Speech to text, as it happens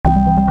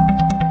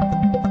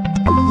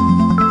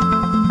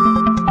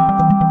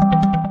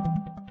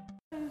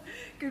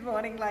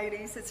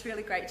ladies. It's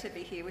really great to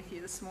be here with you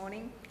this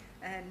morning.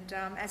 And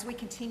as we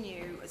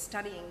continue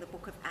studying the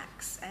book of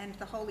Acts and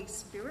the Holy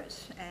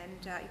Spirit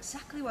and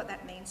exactly what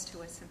that means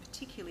to us, and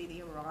particularly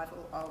the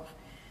arrival of.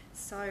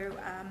 So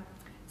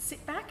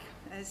sit back,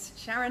 as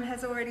Sharon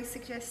has already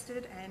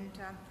suggested, and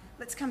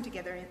let's come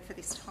together for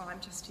this time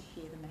just to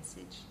hear the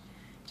message.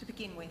 To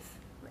begin with,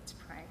 let's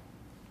pray.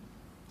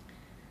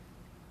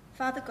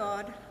 Father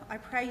God, I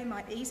pray you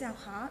might ease our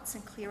hearts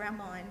and clear our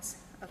minds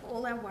of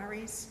all our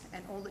worries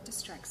and all that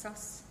distracts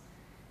us.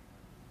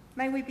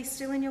 May we be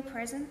still in your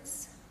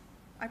presence.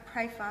 I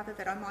pray, Father,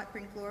 that I might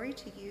bring glory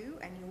to you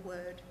and your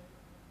word.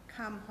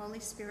 Come,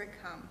 Holy Spirit,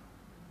 come,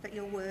 that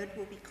your word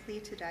will be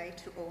clear today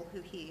to all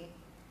who hear.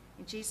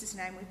 In Jesus'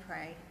 name we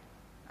pray.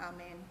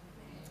 Amen.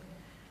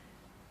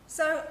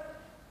 So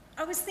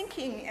I was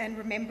thinking and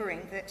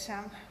remembering that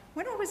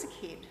when I was a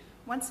kid,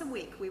 once a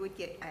week we would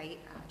get a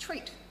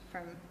treat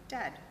from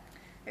Dad.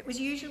 It was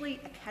usually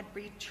a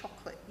Cadbury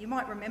chocolate. You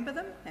might remember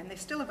them, and they're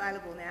still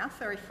available now,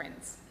 Furry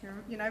Friends.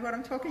 You know what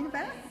I'm talking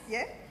about?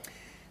 Yeah?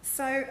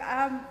 So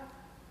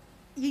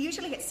you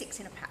usually get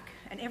 6 in a pack,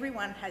 and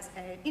everyone has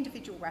an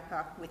individual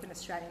wrapper with an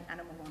Australian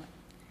animal on it.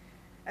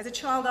 As a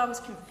child, I was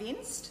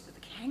convinced that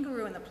the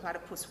kangaroo and the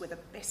platypus were the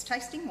best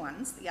tasting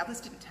ones. The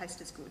others didn't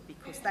taste as good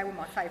because they were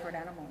my favourite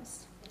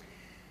animals.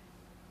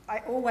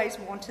 I always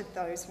wanted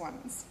those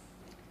ones.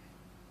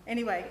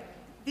 Anyway,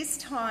 this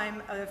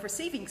time of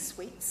receiving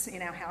sweets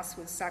in our house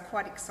was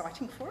quite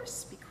exciting for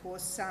us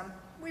because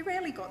we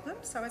rarely got them.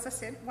 So as I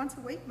said, once a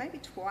week, maybe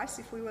twice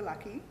if we were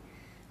lucky.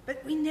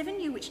 But we never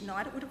knew which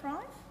night it would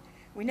arrive.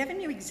 We never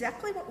knew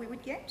exactly what we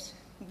would get,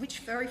 which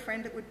furry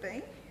friend it would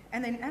be.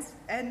 And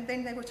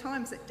then there were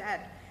times that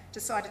Dad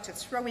decided to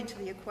throw into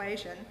the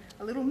equation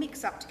a little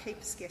mix-up to keep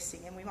us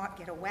guessing, and we might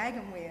get a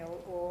wagon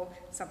wheel or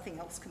something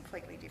else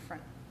completely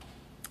different.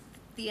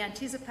 The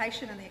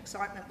anticipation and the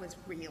excitement was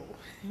real.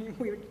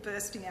 We were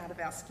bursting out of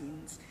our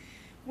skins.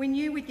 We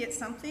knew we'd get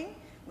something.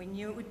 We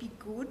knew it would be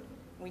good.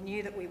 We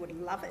knew that we would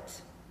love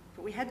it.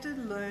 But we had to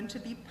learn to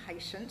be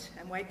patient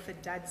and wait for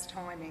Dad's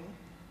timing.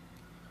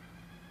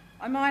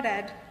 I might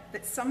add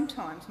that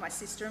sometimes my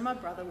sister and my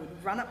brother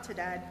would run up to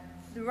Dad,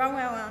 throw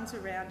our arms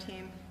around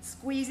him,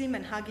 squeeze him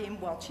and hug him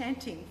while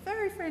chanting,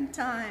 "Furry friend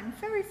time,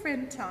 furry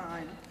friend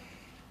time."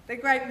 They're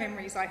great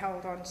memories I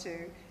hold on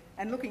to.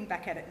 And looking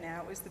back at it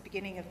now, it was the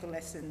beginning of the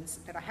lessons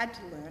that I had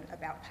to learn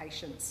about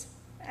patience.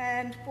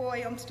 And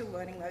boy, I'm still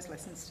learning those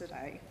lessons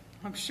today.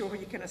 I'm sure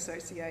you can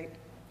associate.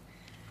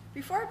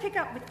 Before I pick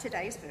up with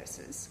today's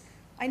verses,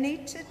 I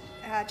need to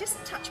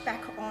just touch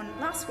back on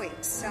last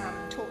week's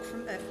talk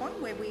from Earth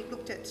One, where we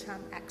looked at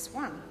Acts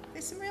 1.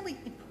 There's some really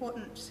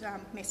important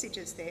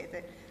messages there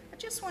that I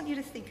just want you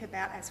to think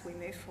about as we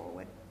move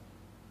forward.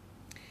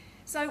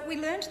 So we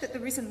learned that the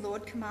risen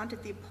Lord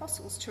commanded the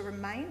apostles to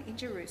remain in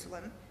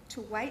Jerusalem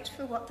to wait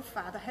for what the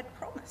Father had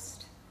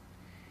promised.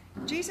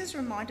 Jesus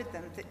reminded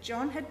them that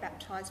John had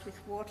baptised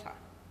with water,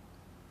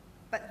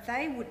 but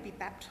they would be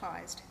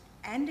baptised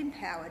and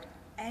empowered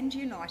and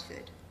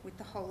united with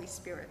the Holy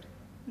Spirit,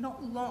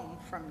 not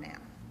long from now.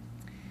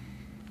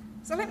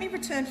 So let me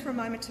return for a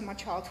moment to my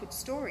childhood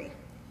story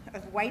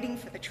of waiting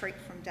for the treat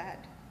from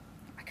Dad.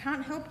 I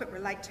can't help but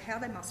relate to how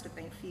they must have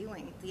been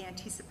feeling, the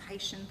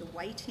anticipation, the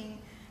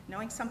waiting,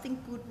 knowing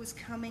something good was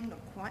coming, not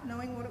quite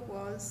knowing what it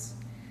was.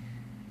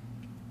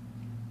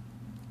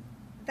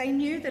 They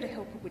knew that a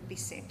helper would be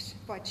sent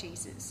by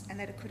Jesus and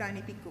that it could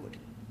only be good,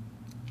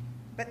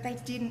 but they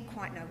didn't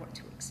quite know what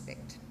to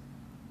expect.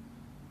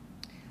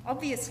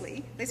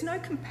 Obviously, there's no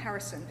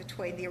comparison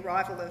between the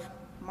arrival of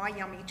my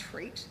yummy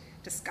treat,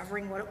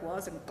 discovering what it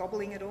was and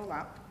gobbling it all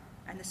up,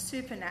 and the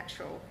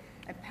supernatural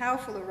and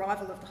powerful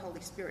arrival of the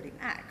Holy Spirit in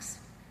Acts.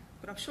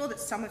 But I'm sure that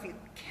some of you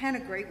can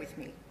agree with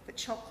me that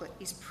chocolate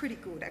is pretty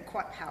good and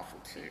quite powerful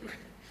too.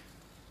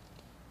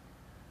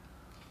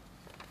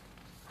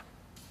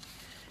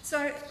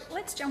 So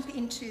let's jump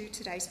into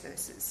today's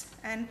verses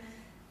and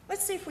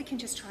let's see if we can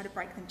just try to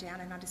break them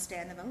down and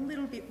understand them a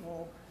little bit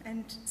more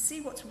and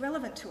see what's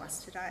relevant to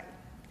us today.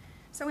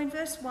 So in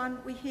verse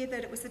 1, we hear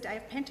that it was the day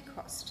of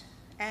Pentecost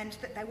and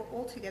that they were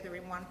all together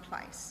in one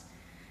place.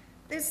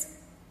 There's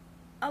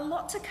a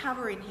lot to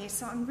cover in here,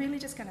 so I'm really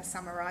just going to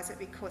summarise it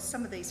because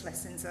some of these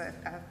lessons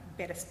are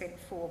better spent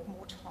for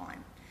more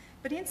time.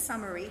 But in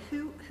summary,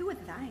 who are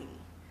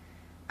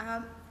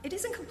they? It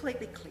isn't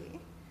completely clear,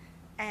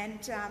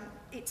 and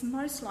it's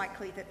most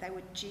likely that they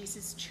were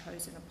Jesus'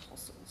 chosen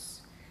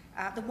apostles,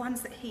 the ones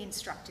that he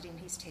instructed in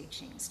his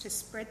teachings to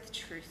spread the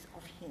truth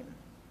of him.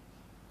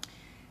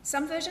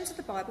 Some versions of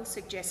the Bible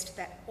suggest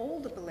that all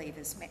the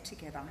believers met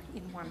together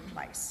in one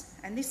place,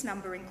 and this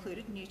number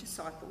included new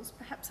disciples,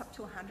 perhaps up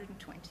to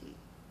 120.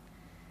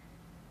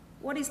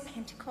 What is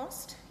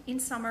Pentecost? In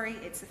summary,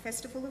 it's a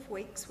festival of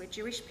weeks where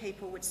Jewish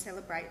people would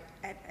celebrate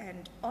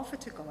and offer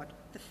to God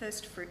the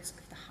first fruits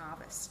of the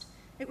harvest.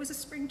 It was a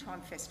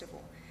springtime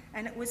festival,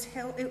 and it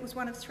was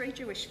one of 3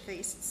 Jewish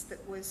feasts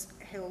that was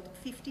held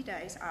 50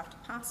 days after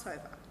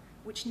Passover,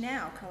 which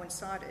now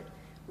coincided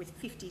with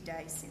 50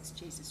 days since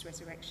Jesus'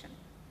 resurrection.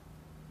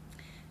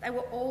 They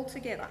were all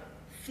together,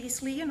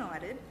 fiercely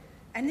united,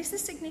 And this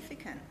is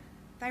significant.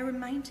 They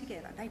remained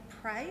together. They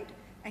prayed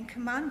and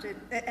commanded,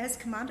 as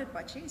commanded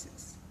by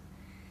Jesus.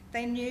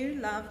 They knew,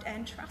 loved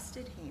and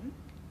trusted him,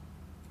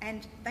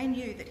 and they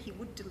knew that he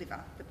would deliver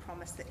the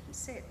promise that he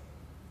said.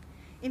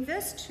 In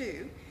verse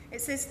 2, it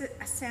says that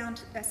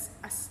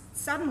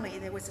suddenly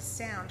there was a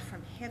sound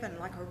from heaven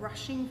like a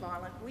rushing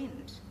violent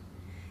wind.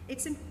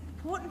 It's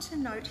important to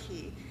note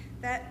here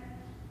that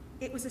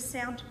it was a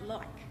sound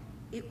like.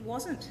 It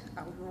wasn't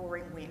a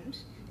roaring wind.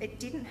 It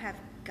didn't have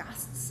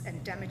gusts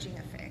and damaging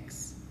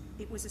effects.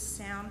 It was a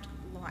sound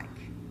like.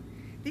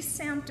 This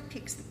sound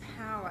depicts the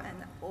power and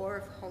the awe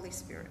of the Holy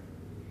Spirit.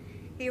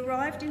 He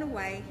arrived in a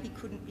way he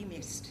couldn't be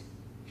missed.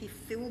 He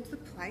filled the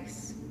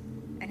place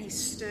and he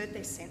stirred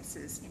their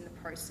senses in the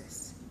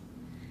process.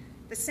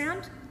 The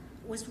sound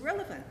was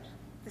relevant.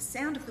 The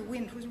sound of the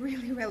wind was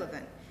really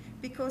relevant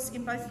because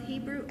in both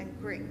Hebrew and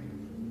Greek,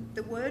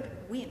 the word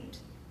wind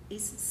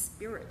is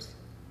spirit.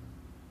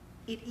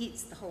 It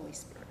is the Holy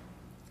Spirit.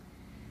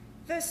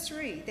 Verse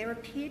 3, there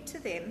appeared to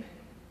them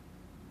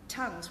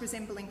tongues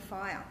resembling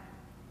fire,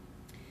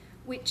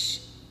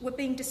 which were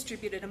being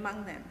distributed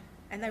among them,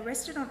 and they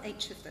rested on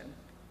each of them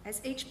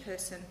as each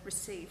person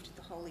received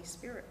the Holy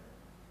Spirit.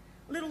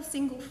 Little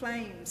single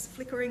flames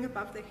flickering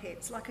above their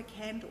heads like a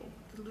candle,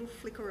 the little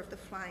flicker of the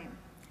flame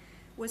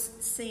was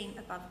seen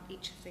above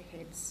each of their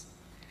heads.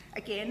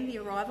 Again, the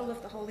arrival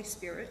of the Holy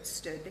Spirit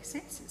stirred their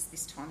senses,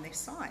 this time their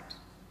sight.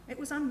 It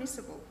was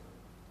unmissable.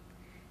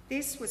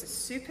 This was a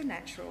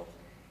supernatural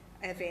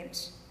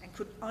event and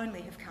could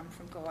only have come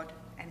from God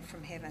and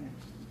from heaven.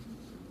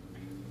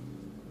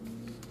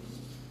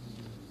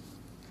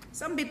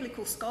 Some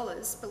biblical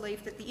scholars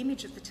believe that the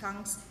image of the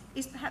tongues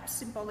is perhaps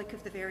symbolic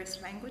of the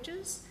various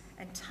languages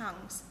and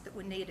tongues that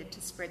were needed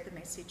to spread the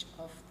message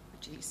of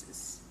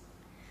Jesus.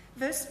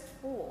 Verse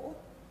 4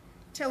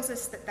 tells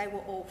us that they were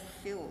all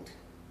filled.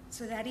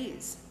 So that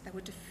is, they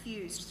were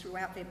diffused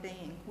throughout their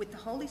being with the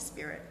Holy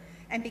Spirit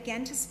and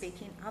began to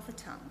speak in other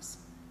tongues,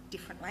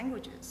 different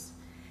languages,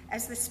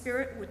 as the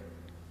Spirit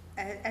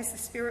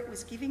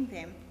was giving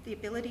them the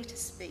ability to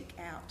speak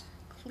out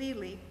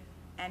clearly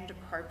and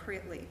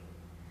appropriately.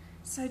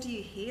 So do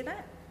you hear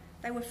that?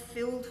 They were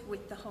filled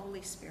with the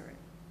Holy Spirit.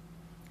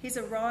 His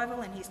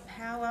arrival and his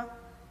power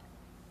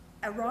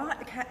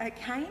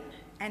came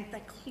and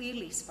they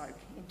clearly spoke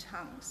in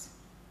tongues.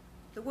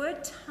 The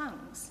word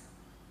tongues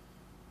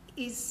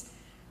is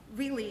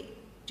really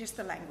just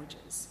the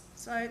languages.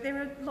 So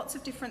there are lots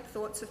of different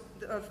thoughts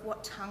of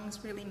what tongues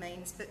really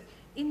means, but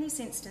in this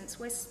instance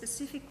we're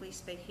specifically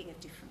speaking of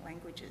different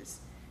languages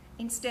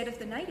instead of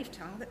the native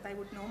tongue that they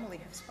would normally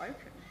have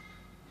spoken.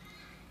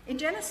 In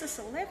Genesis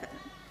 11,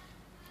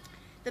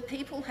 the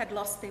people had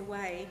lost their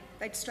way.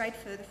 They'd strayed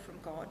further from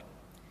God.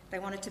 They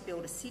wanted to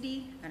build a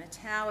city and a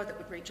tower that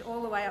would reach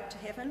all the way up to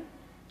heaven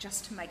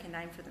just to make a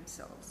name for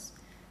themselves.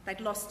 They'd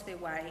lost their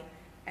way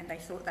and they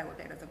thought they were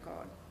better than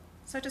God.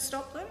 So to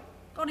stop them,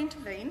 God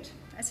intervened,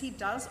 as he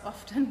does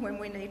often when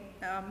we need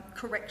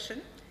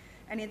correction.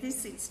 And in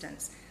this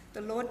instance,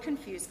 the Lord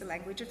confused the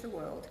language of the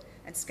world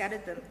and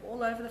scattered them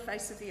all over the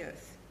face of the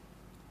earth.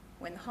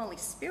 When the Holy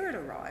Spirit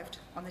arrived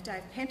on the day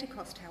of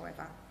Pentecost,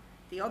 however,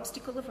 the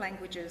obstacle of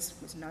languages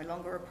was no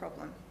longer a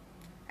problem,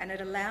 and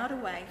it allowed a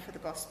way for the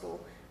gospel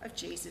of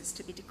Jesus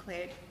to be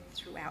declared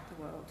throughout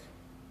the world.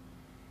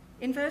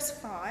 In verse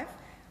 5,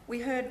 we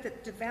heard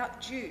that devout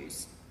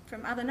Jews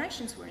from other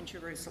nations were in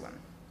Jerusalem.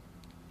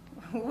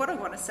 What I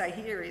want to say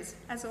here is,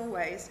 as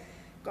always,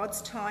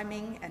 God's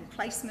timing and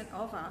placement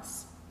of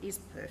us is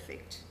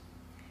perfect.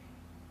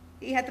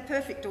 He had the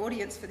perfect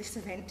audience for this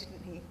event,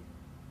 didn't he?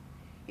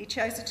 He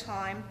chose a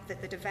time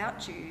that the devout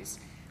Jews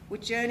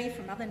would journey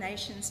from other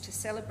nations to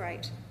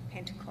celebrate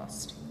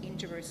Pentecost in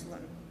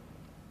Jerusalem.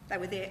 They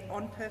were there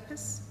on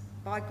purpose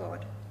by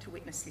God to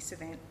witness this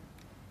event.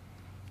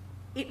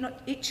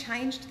 It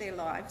changed their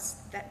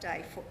lives that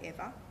day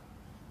forever,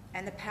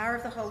 and the power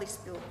of the Holy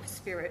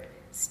Spirit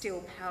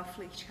still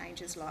powerfully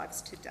changes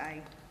lives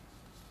today.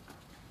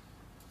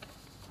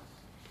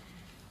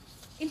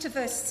 Into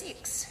verse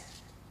 6,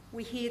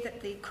 we hear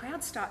that the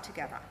crowds start to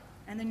gather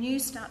and the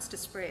news starts to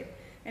spread.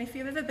 And if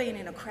you've ever been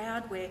in a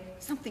crowd where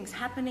something's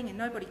happening and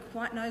nobody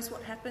quite knows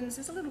what happens,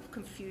 there's a little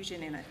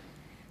confusion in it.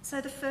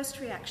 So the first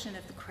reaction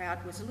of the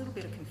crowd was a little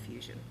bit of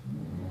confusion.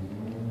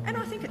 And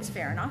I think it's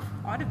fair enough.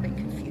 I'd have been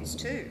confused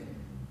too.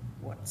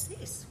 What's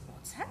this?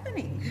 What's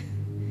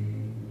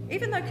happening?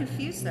 Even though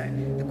confused though,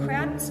 the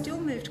crowd still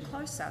moved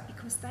closer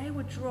because they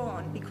were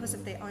drawn because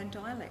of their own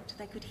dialect.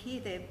 They could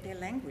hear their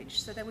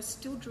language, so they were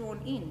still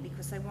drawn in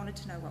because they wanted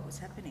to know what was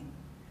happening.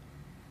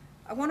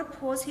 I want to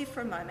pause here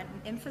for a moment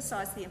and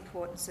emphasise the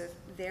importance of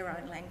their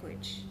own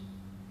language.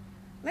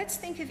 Let's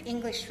think of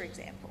English, for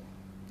example.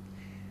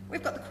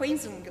 We've got the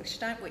Queen's English,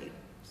 don't we?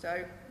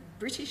 So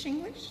British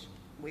English,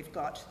 we've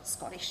got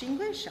Scottish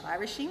English,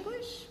 Irish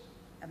English,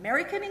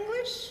 American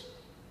English,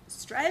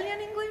 Australian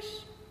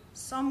English,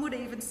 some would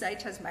even say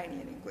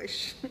Tasmanian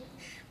English.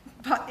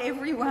 But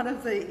every one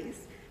of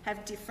these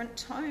have different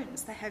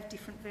tones, they have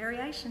different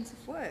variations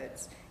of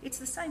words. It's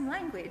the same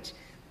language,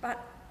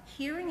 but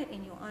hearing it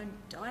in your own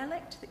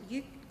dialect that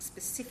you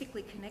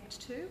specifically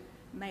connect to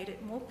made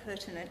it more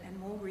pertinent and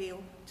more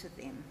real to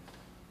them.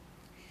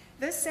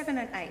 Verse 7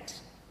 and 8,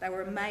 they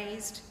were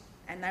amazed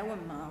and they were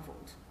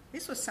marvelled.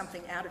 This was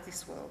something out of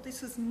this world.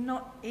 This was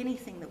not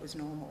anything that was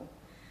normal.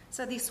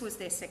 So this was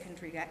their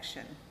second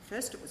reaction.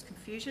 First it was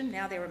confusion,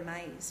 now they're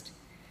amazed.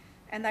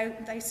 And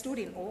they stood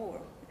in awe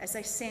as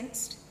they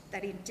sensed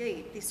that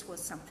indeed this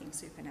was something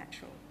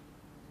supernatural.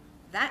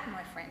 That,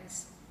 my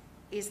friends,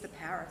 is the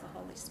power of the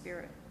Holy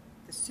Spirit,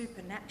 the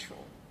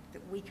supernatural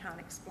that we can't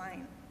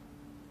explain.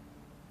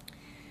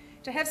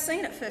 To have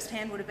seen it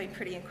firsthand would have been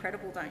pretty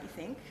incredible, don't you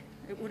think?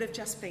 It would have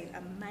just been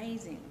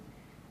amazing.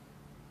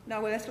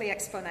 No earthly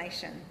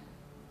explanation.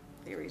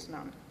 There is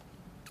none.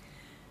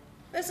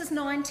 Verses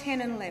 9,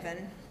 10 and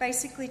 11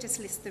 basically just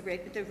list the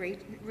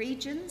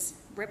regions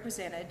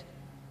represented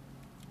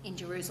in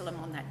Jerusalem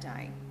on that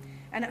day.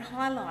 And it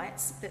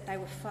highlights that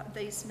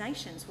these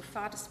nations were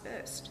far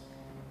dispersed.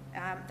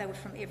 They were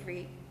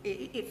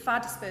far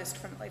dispersed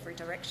from every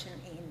direction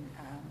in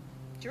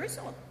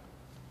Jerusalem.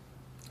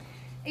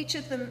 Each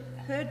of them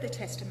heard the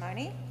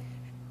testimony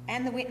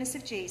and the witness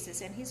of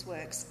Jesus and his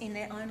works in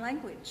their own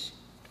language.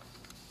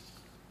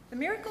 The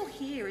miracle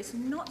here is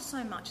not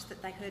so much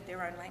that they heard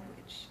their own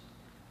language,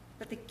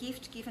 but the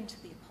gift given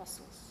to the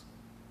apostles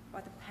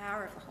by the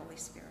power of the Holy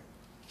Spirit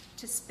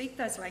to speak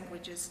those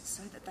languages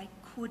so that they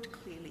could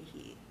clearly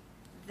hear.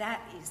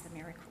 That is the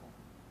miracle.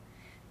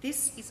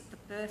 This is the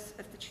birth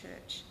of the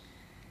church,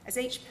 as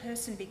each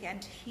person began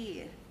to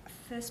hear a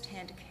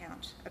first-hand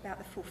account about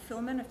the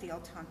fulfilment of the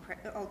Old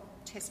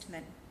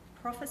Testament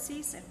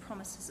prophecies and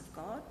promises of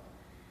God.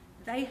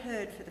 They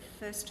heard for the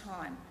first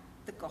time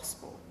the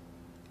gospel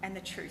and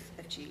the truth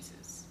of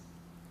Jesus.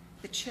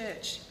 The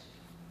church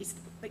is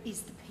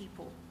the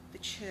people. The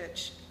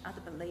church are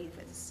the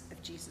believers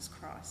of Jesus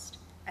Christ,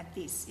 and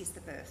this is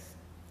the birth.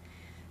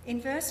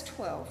 In verse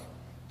 12,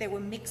 there were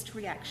mixed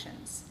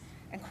reactions,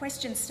 and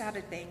questions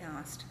started being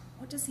asked.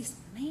 What does this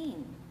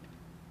mean?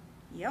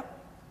 Yep,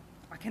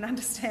 I can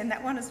understand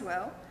that one as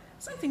well.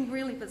 Something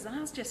really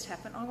bizarre's just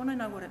happened. I want to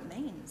know what it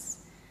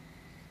means.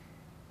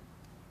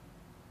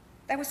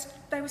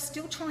 They were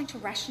still trying to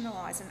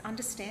rationalise and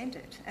understand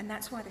it, and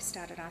that's why they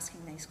started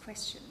asking these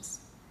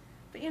questions.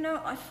 But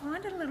I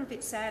find it a little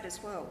bit sad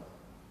as well,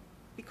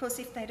 because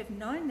if they'd have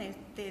known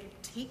their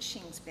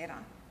teachings better,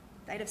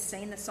 they'd have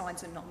seen the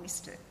signs and not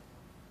missed it.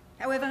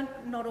 However,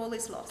 not all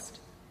is lost.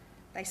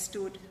 They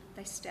stood,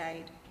 they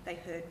stayed, they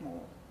heard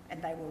more,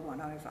 and they were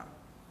won over.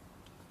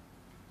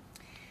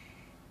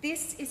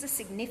 This is a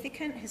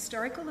significant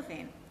historical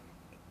event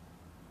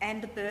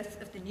and the birth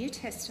of the New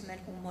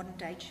Testament or modern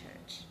day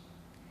church.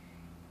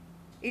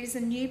 It is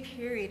a new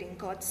period in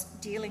God's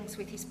dealings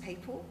with his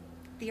people,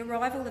 the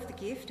arrival of the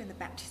gift and the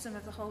baptism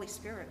of the Holy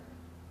Spirit.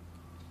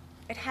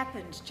 It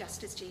happened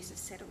just as Jesus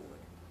said it would.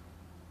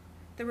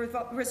 The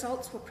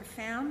results were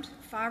profound,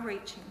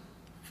 far-reaching.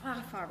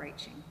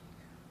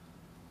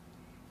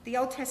 The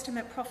Old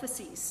Testament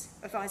prophecies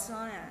of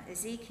Isaiah,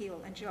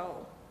 Ezekiel and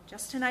Joel,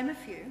 just to name a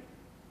few,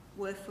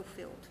 were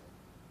fulfilled.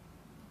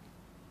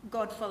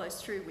 God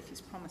follows through with his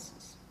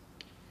promises.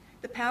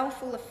 The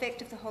powerful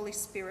effect of the Holy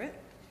Spirit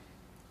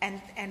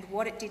and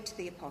what it did to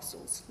the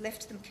apostles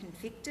left them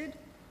convicted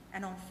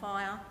and on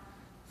fire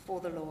for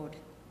the Lord.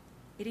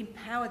 It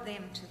empowered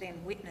them to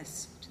then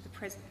witness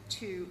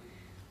to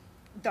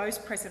those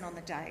present on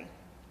the day,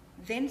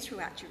 then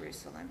throughout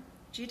Jerusalem,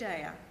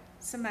 Judea,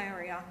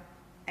 Samaria,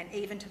 and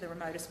even to the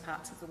remotest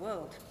parts of the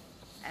world,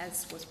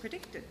 as was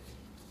predicted.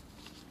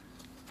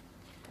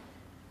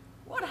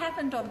 What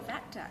happened on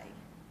that day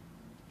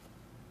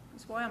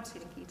is why I'm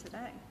sitting here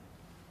today.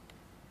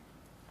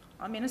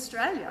 I'm in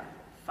Australia,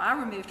 far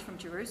removed from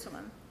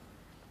Jerusalem,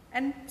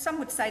 and some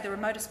would say the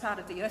remotest part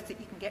of the earth that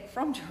you can get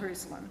from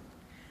Jerusalem.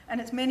 And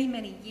it's many,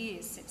 many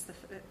years since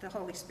the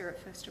Holy Spirit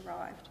first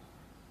arrived.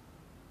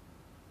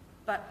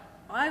 But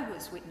I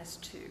was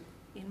witnessed to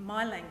in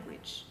my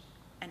language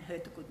and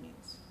heard the good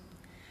news.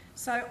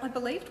 So I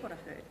believed what I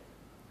heard.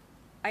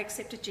 I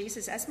accepted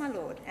Jesus as my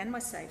Lord and my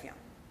Saviour.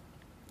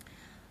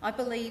 I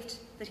believed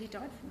that he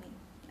died for me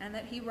and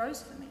that he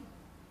rose for me.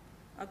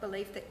 I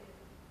believed that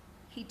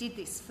he did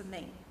this for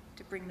me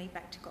to bring me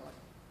back to God.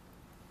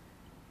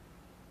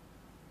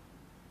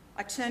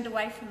 I turned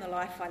away from the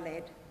life I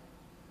led,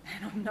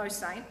 and I'm no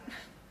saint.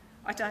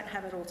 I don't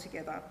have it all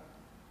together.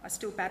 I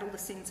still battle the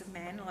sins of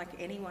man like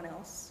anyone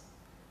else.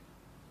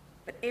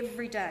 But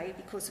every day,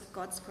 because of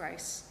God's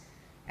grace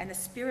and the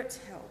Spirit's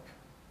help,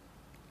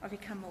 I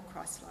become more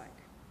Christ-like.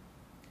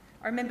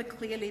 I remember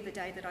clearly the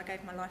day that I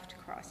gave my life to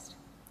Christ.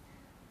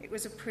 It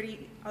was a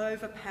pretty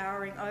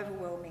overpowering,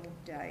 overwhelming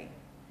day.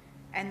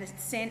 And the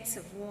sense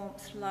of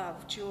warmth,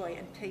 love, joy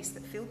and peace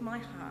that filled my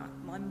heart,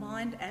 my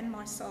mind and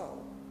my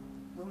soul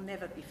will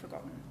never be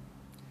forgotten.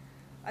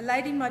 I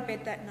laid in my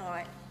bed that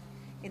night,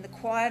 in the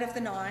quiet of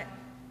the night,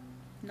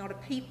 not a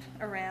peep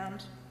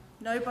around,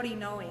 nobody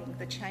knowing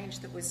the change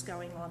that was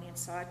going on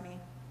inside me.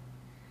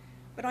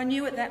 But I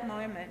knew at that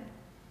moment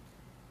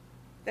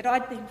that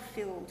I'd been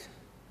filled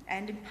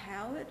and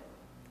empowered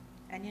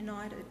and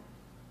united.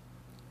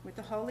 with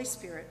the Holy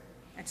Spirit,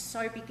 and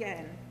so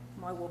began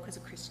my walk as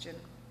a Christian.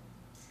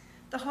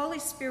 The Holy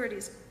Spirit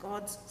is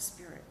God's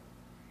Spirit.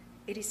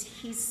 It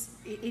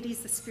is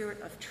the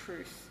Spirit of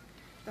truth.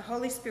 The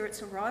Holy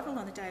Spirit's arrival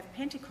on the day of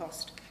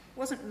Pentecost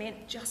wasn't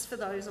meant just for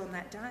those on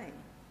that day.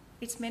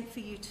 It's meant for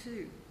you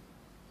too.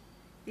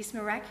 This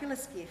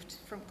miraculous gift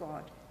from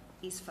God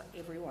is for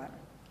everyone.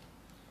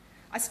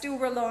 I still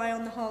rely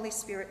on the Holy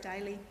Spirit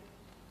daily,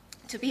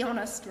 to be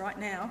honest, right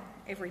now,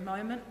 every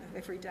moment of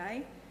every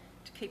day,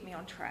 to keep me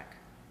on track.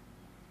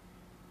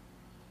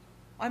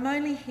 I'm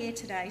only here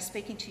today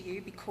speaking to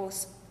you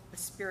because the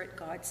Spirit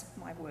guides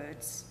my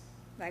words.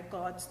 They're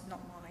God's, not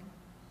mine.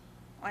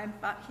 I am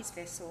but his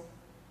vessel.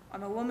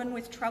 I'm a woman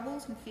with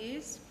troubles and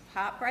fears,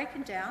 heartbreak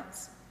and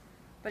doubts,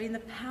 but in the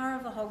power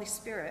of the Holy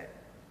Spirit,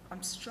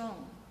 I'm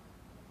strong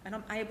and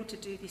I'm able to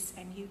do this,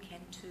 and you can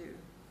too.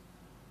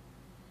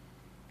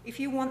 If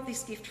you want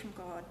this gift from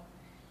God,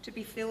 to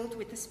be filled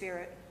with the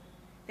Spirit,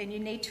 then you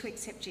need to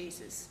accept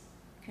Jesus,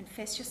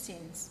 confess your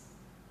sins,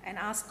 and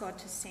ask God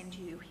to send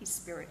you his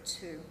Spirit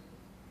too.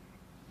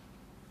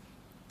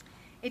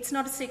 It's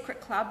not a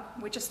secret club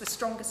where just the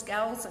strongest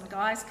gals and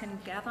guys can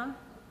gather.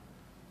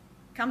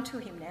 Come to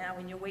him now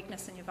in your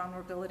weakness and your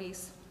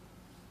vulnerabilities.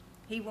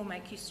 He will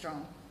make you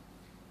strong.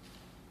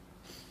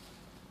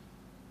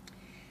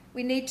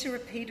 We need to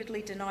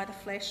repeatedly deny the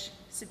flesh,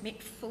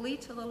 submit fully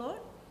to the Lord,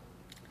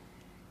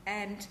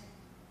 and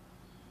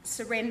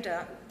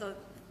surrender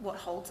what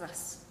holds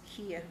us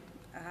here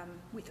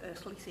with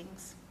earthly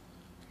things.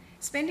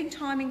 Spending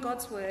time in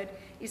God's word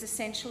is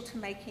essential to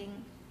making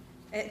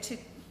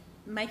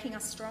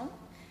us strong,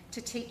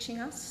 to teaching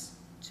us,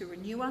 to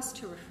renew us,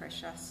 to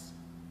refresh us.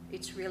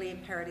 It's really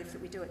imperative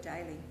that we do it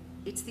daily.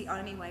 It's the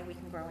only way we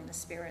can grow in the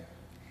Spirit.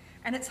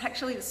 And it's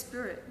actually the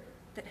Spirit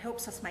that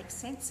helps us make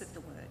sense of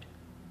the word,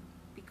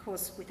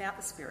 because without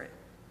the Spirit,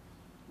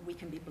 we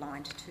can be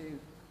blind too.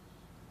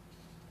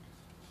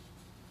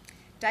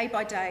 Day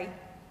by day,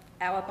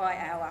 hour by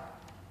hour,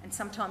 and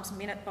sometimes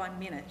minute by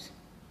minute,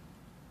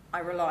 I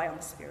rely on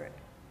the Spirit.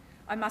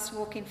 I must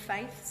walk in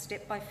faith,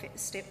 step by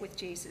step with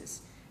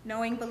Jesus,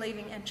 knowing,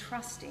 believing and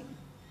trusting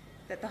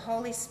that the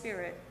Holy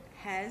Spirit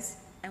has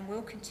and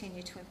will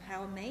continue to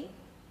empower me,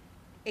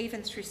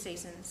 even through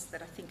seasons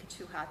that I think are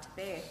too hard to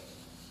bear.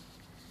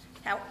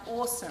 How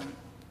awesome,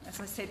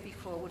 as I said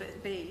before, would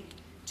it be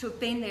to have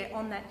been there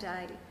on that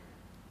day,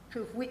 to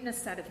have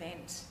witnessed that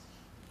event,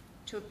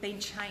 to have been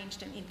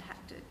changed and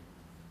impacted,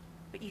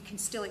 but you can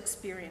still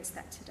experience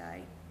that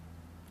today.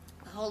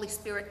 The Holy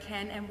Spirit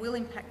can and will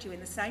impact you in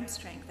the same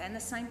strength and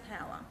the same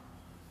power,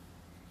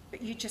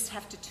 but you just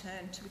have to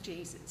turn to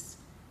Jesus,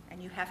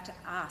 and you have to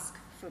ask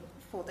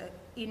for the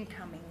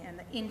incoming and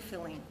the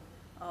infilling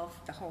of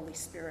the Holy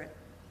Spirit.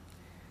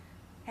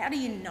 How do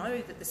you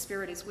know that the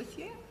Spirit is with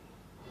you?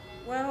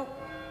 Well,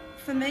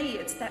 for me,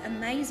 it's that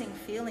amazing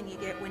feeling you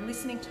get when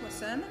listening to a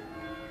sermon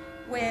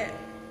where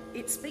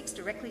it speaks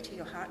directly to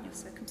your heart and your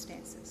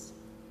circumstances.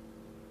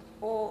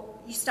 Or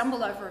you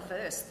stumble over a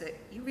verse that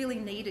you really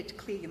needed to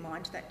clear your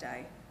mind that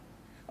day.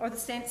 Or the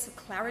sense of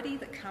clarity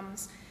that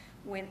comes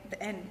when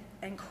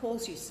and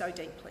calls you so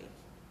deeply.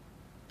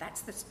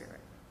 That's the Spirit.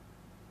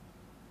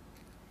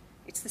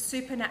 It's the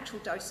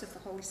supernatural dose of the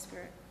Holy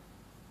Spirit.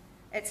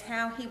 It's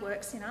how he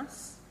works in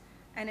us,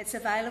 and it's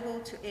available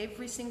to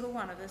every single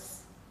one of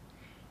us.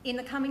 In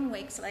the coming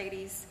weeks,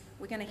 ladies,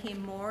 we're going to hear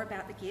more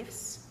about the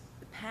gifts,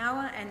 the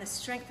power and the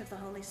strength of the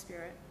Holy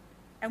Spirit,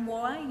 and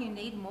why you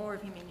need more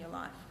of him in your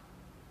life.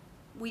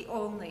 We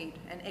all need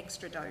an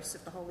extra dose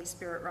of the Holy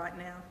Spirit right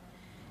now.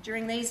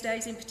 During these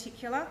days in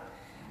particular,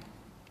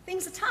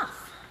 things are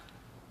tough.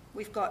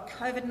 We've got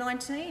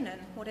COVID-19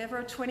 and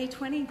whatever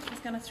 2020 is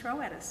going to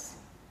throw at us.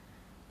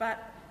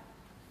 But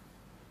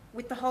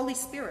with the Holy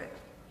Spirit,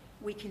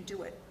 we can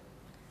do it.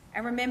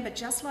 And remember,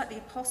 just like the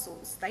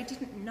apostles, they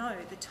didn't know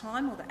the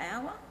time or the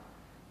hour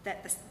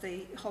that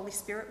the Holy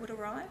Spirit would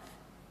arrive.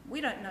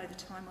 We don't know the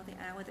time or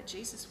the hour that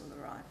Jesus will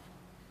arrive.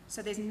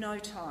 So there's no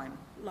time,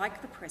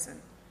 like the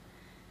present,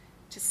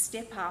 to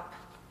step up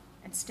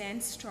and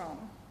stand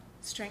strong,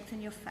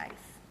 strengthen your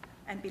faith,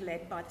 and be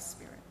led by the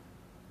Spirit.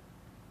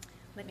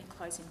 Let me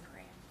close in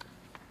prayer.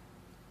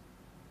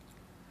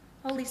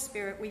 Holy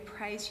Spirit, we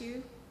praise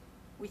you.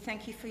 We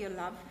thank you for your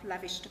love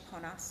lavished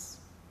upon us.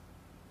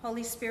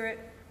 Holy Spirit,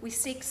 we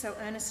seek so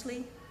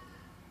earnestly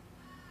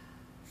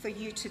for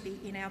you to be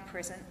in our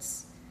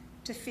presence,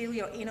 to feel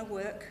your inner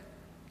work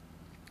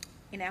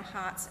in our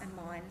hearts and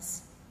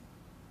minds.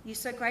 You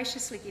so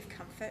graciously give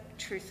comfort,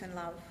 truth and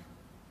love.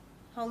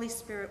 Holy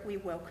Spirit, we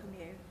welcome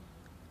you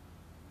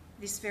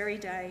this very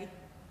day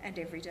and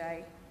every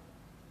day.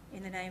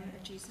 In the name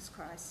of Jesus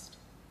Christ,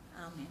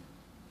 amen.